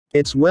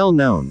It's well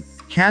known,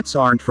 cats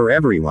aren't for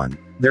everyone.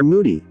 They're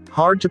moody,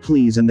 hard to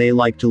please, and they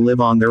like to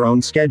live on their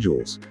own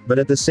schedules, but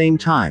at the same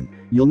time,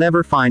 you'll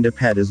never find a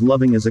pet as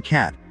loving as a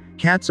cat.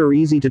 Cats are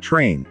easy to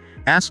train,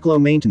 ask low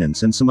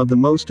maintenance, and some of the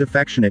most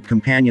affectionate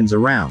companions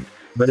around.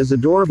 But as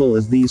adorable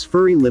as these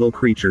furry little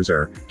creatures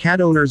are, cat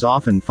owners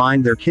often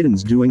find their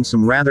kittens doing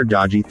some rather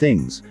dodgy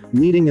things,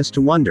 leading us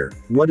to wonder,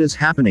 what is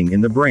happening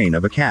in the brain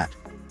of a cat?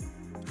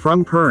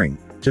 From purring,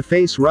 to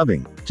face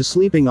rubbing, to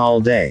sleeping all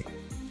day.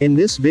 In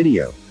this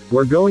video,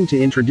 we're going to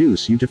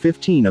introduce you to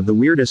 15 of the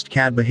weirdest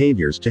cat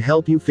behaviors to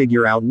help you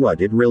figure out what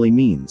it really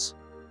means.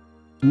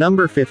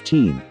 Number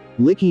 15.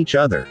 Lick each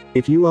other.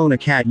 If you own a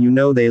cat, you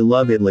know they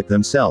love it lick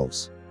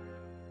themselves.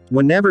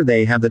 Whenever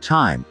they have the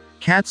time,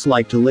 cats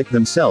like to lick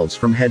themselves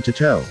from head to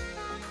toe.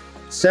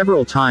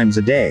 Several times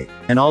a day,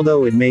 and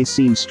although it may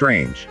seem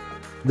strange,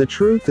 the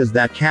truth is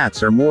that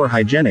cats are more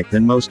hygienic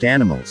than most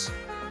animals.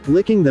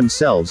 Licking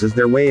themselves is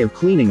their way of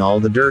cleaning all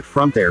the dirt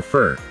from their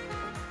fur.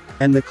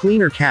 And the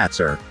cleaner cats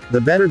are,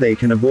 the better they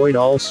can avoid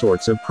all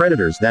sorts of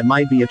predators that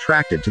might be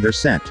attracted to their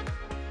scent.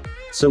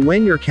 So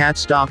when your cat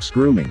stops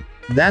grooming,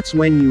 that's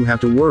when you have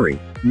to worry.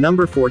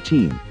 Number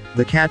 14.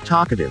 The cat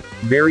talkative.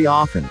 Very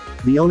often,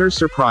 the owners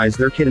surprise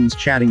their kittens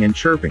chatting and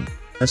chirping,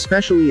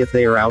 especially if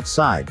they are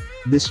outside.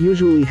 This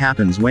usually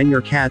happens when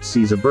your cat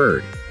sees a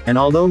bird. And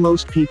although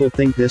most people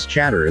think this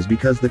chatter is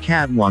because the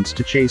cat wants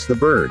to chase the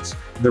birds,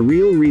 the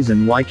real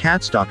reason why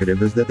cats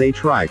talkative is that they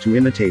try to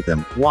imitate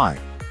them. Why?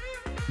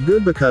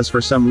 Good, because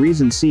for some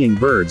reason seeing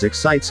birds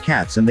excites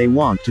cats and they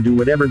want to do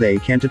whatever they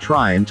can to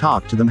try and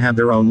talk to them, have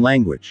their own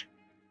language.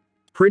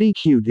 Pretty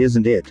cute,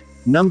 isn't it?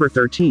 Number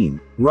 13.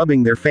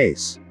 Rubbing their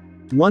face.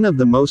 One of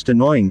the most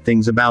annoying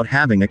things about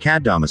having a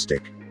cat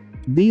domestic.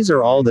 These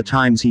are all the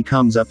times he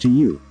comes up to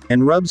you,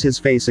 and rubs his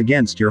face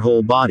against your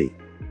whole body.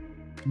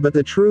 But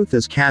the truth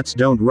is, cats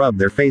don't rub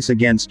their face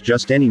against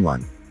just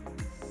anyone.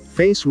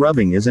 Face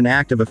rubbing is an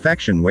act of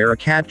affection where a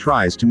cat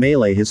tries to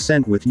melee his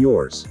scent with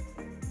yours.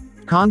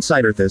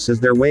 Consider this as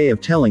their way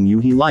of telling you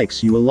he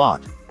likes you a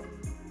lot.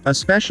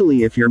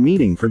 Especially if you're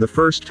meeting for the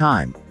first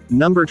time.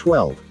 Number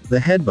 12. The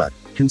headbutt.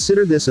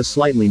 Consider this a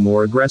slightly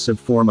more aggressive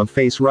form of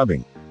face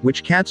rubbing,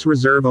 which cats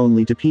reserve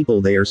only to people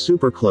they are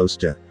super close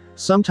to.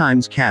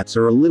 Sometimes cats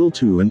are a little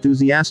too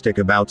enthusiastic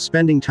about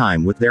spending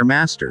time with their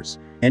masters,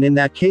 and in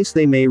that case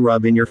they may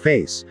rub in your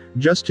face,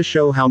 just to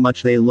show how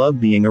much they love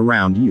being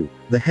around you.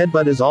 The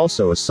headbutt is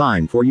also a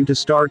sign for you to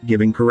start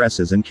giving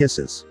caresses and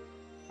kisses.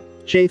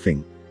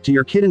 Chafing. To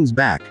your kitten's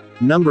back.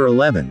 Number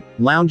 11.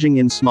 Lounging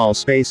in small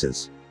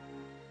spaces.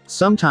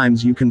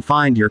 Sometimes you can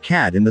find your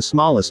cat in the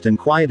smallest and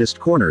quietest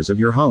corners of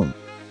your home.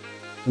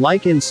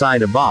 Like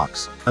inside a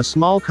box, a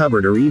small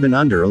cupboard, or even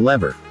under a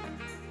lever.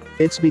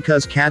 It's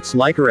because cats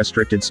like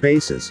restricted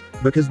spaces,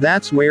 because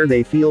that's where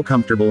they feel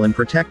comfortable and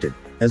protected.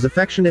 As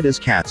affectionate as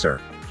cats are,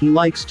 he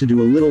likes to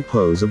do a little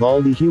pose of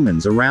all the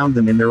humans around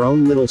them in their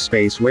own little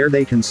space where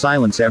they can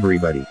silence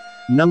everybody.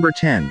 Number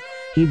 10.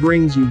 He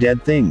brings you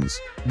dead things.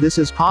 This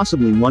is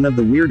possibly one of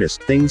the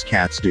weirdest things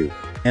cats do,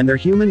 and their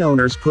human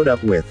owners put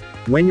up with.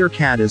 When your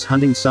cat is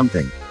hunting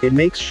something, it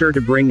makes sure to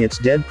bring its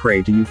dead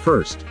prey to you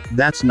first.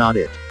 That's not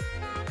it.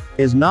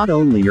 Is not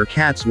only your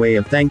cat's way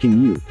of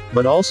thanking you,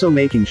 but also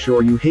making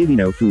sure you have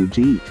no food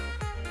to eat.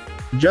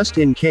 Just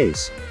in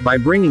case, by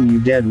bringing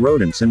you dead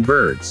rodents and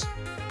birds.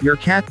 Your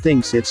cat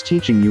thinks it's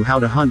teaching you how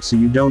to hunt so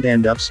you don't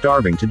end up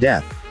starving to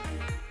death.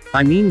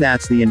 I mean,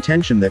 that's the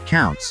intention that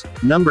counts.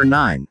 Number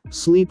 9.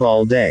 Sleep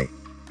all day.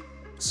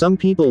 Some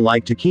people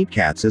like to keep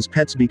cats as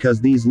pets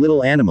because these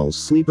little animals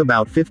sleep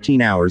about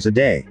 15 hours a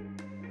day.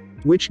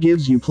 Which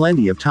gives you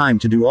plenty of time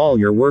to do all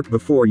your work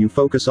before you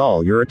focus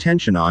all your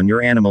attention on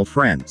your animal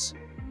friends.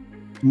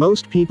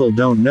 Most people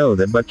don't know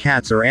that, but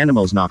cats are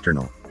animals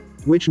nocturnal.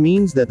 Which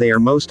means that they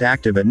are most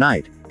active at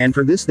night, and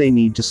for this they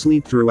need to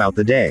sleep throughout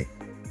the day.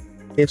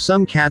 If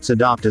some cats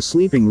adopt a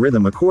sleeping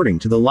rhythm according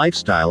to the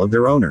lifestyle of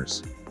their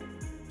owners,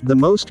 the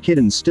most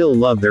kittens still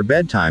love their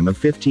bedtime of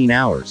 15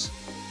 hours.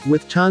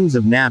 With tons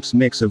of naps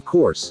mix, of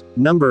course.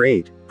 Number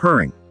 8.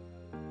 Purring.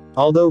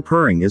 Although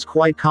purring is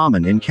quite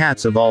common in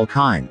cats of all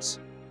kinds,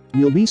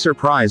 you'll be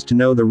surprised to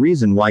know the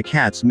reason why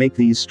cats make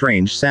these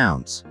strange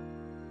sounds.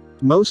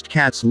 Most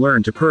cats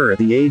learn to purr at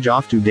the age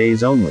of 2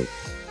 days only.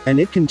 And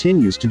it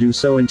continues to do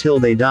so until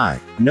they die.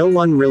 No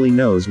one really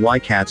knows why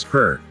cats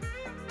purr.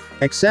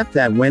 Except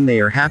that when they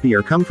are happy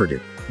or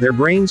comforted, their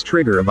brains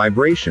trigger a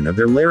vibration of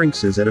their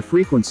larynxes at a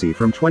frequency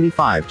from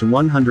 25 to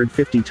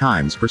 150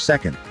 times per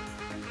second.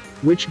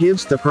 Which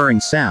gives the purring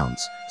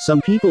sounds.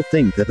 Some people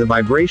think that the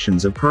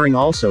vibrations of purring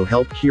also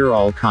help cure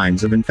all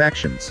kinds of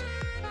infections,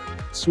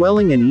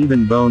 swelling, and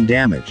even bone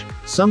damage.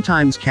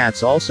 Sometimes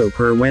cats also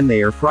purr when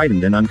they are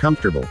frightened and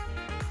uncomfortable,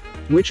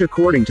 which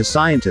according to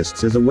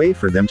scientists is a way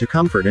for them to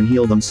comfort and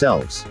heal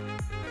themselves.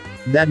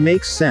 That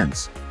makes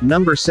sense.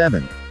 Number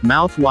 7.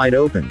 Mouth wide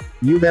open.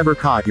 You've ever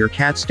caught your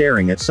cat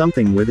staring at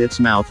something with its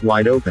mouth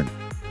wide open?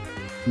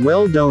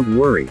 Well, don't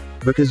worry,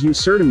 because you're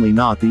certainly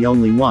not the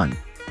only one.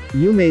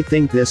 You may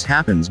think this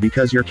happens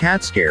because your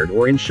cat's scared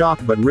or in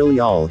shock, but really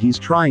all he's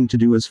trying to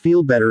do is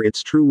feel better.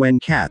 It's true when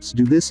cats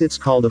do this, it's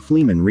called a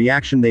Fleeman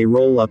reaction. They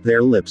roll up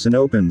their lips and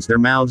opens their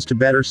mouths to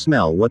better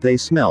smell what they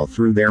smell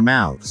through their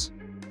mouths.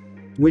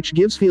 Which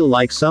gives feel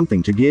like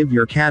something to give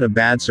your cat a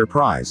bad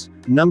surprise.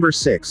 Number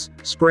 6.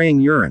 Spraying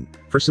urine.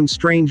 For some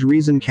strange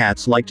reason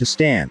cats like to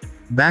stand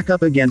back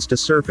up against a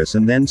surface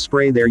and then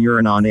spray their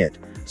urine on it.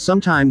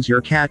 Sometimes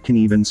your cat can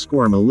even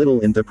squirm a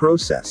little in the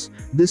process.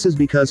 This is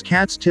because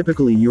cats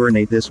typically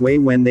urinate this way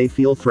when they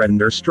feel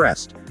threatened or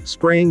stressed.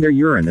 Spraying their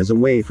urine is a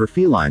way for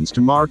felines to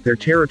mark their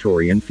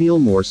territory and feel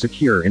more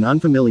secure in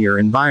unfamiliar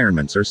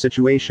environments or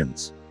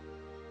situations.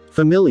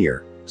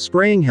 Familiar.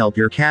 Spraying helps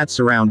your cat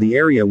surround the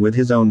area with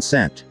his own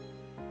scent,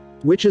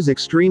 which is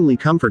extremely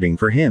comforting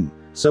for him.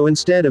 So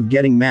instead of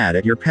getting mad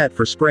at your pet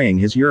for spraying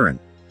his urine,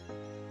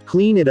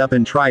 clean it up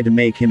and try to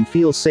make him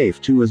feel safe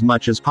too as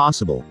much as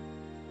possible.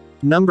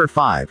 Number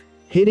 5.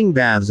 Hating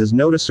baths is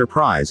not a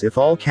surprise if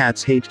all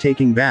cats hate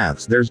taking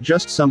baths. There's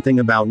just something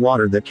about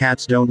water that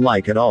cats don't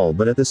like at all,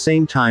 but at the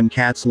same time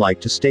cats like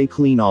to stay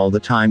clean all the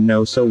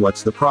time. So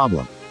what's the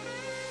problem?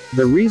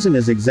 The reason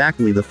is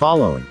exactly the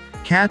following.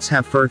 Cats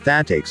have fur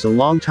that takes a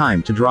long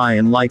time to dry,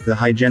 and like the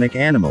hygienic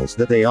animals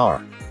that they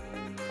are,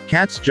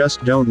 cats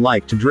just don't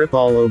like to drip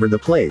all over the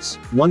place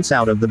once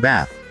out of the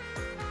bath.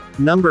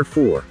 Number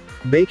 4.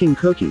 Baking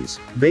cookies.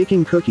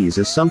 Baking cookies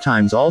is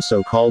sometimes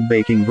also called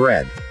baking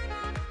bread.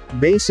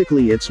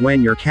 Basically it's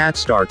when your cat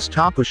starts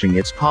pushing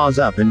its paws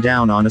up and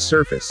down on a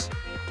surface,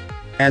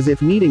 as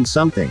if needing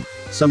something.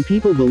 Some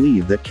people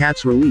believe that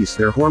cats release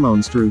their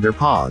hormones through their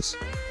paws,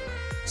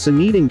 so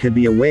kneading could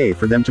be a way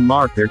for them to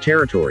mark their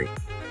territory.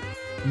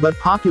 But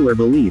popular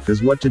belief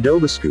is what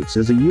Todobascoots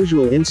is a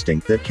usual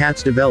instinct that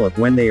cats develop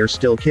when they are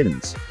still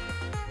kittens,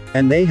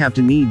 and they have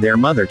to knead their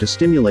mother to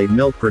stimulate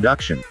milk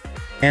production.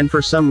 And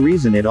for some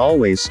reason it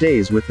always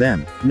stays with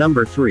them.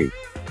 Number 3.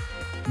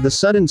 The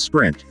sudden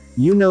sprint.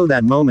 You know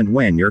that moment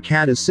when your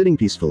cat is sitting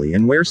peacefully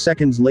and where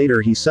seconds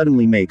later he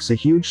suddenly makes a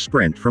huge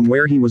sprint from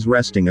where he was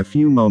resting a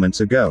few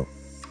moments ago.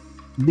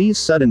 These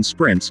sudden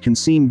sprints can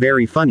seem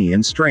very funny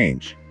and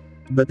strange,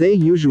 but they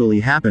usually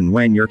happen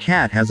when your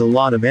cat has a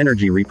lot of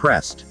energy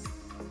repressed.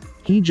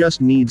 He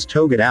just needs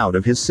to get out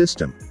of his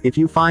system. If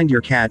you find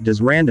your cat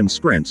does random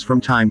sprints from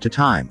time to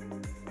time,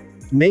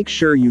 make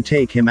sure you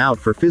take him out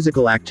for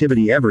physical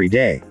activity every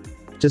day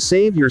to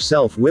save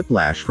yourself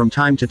whiplash from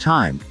time to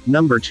time.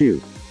 Number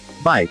 2.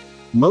 Bite.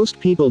 Most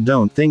people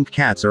don't think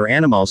cats are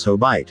animals who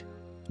bite,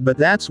 but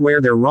that's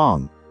where they're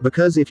wrong,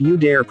 because if you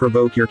dare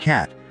provoke your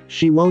cat,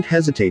 she won't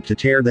hesitate to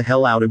tear the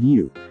hell out of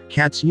you.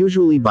 Cats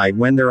usually bite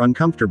when they're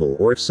uncomfortable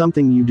or if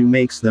something you do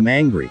makes them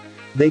angry.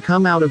 They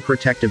come out of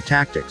protective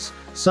tactics.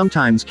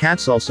 Sometimes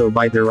cats also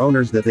bite their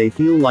owners that they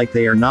feel like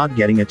they are not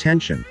getting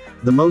attention.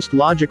 The most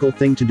logical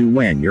thing to do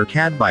when your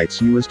cat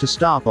bites you is to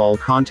stop all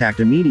contact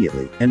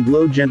immediately and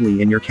blow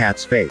gently in your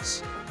cat's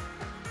face.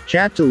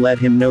 Chat to let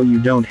him know you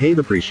don't have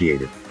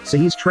appreciated, so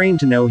he's trained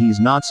to know he's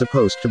not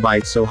supposed to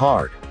bite so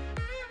hard.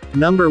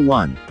 Number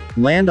 1.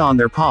 Land on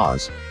their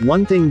paws.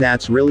 One thing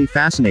that's really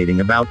fascinating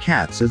about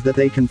cats is that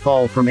they can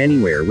fall from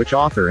anywhere which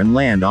author and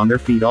land on their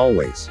feet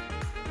always.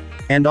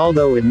 And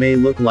although it may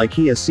look like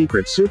a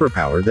secret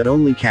superpower that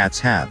only cats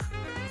have,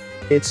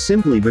 it's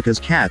simply because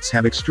cats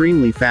have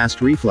extremely fast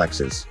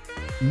reflexes.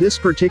 This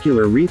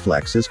particular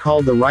reflex is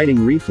called the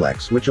righting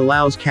reflex, which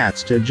allows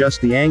cats to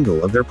adjust the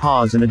angle of their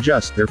paws and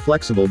adjust their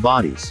flexible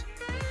bodies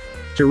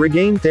to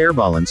regain their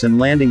balance and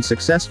landing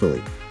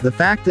successfully. The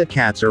fact that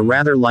cats are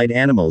rather light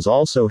animals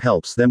also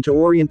helps them to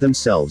orient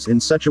themselves in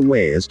such a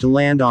way as to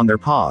land on their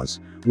paws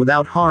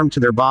without harm to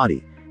their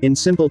body. In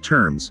simple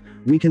terms,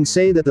 we can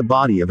say that the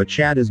body of a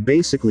cat is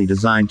basically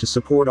designed to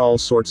support all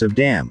sorts of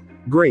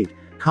great.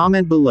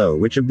 Comment below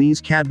which of these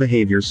cat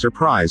behaviors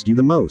surprised you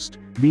the most.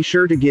 Be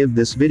sure to give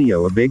this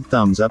video a big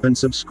thumbs up and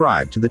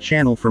subscribe to the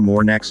channel for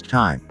more next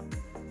time.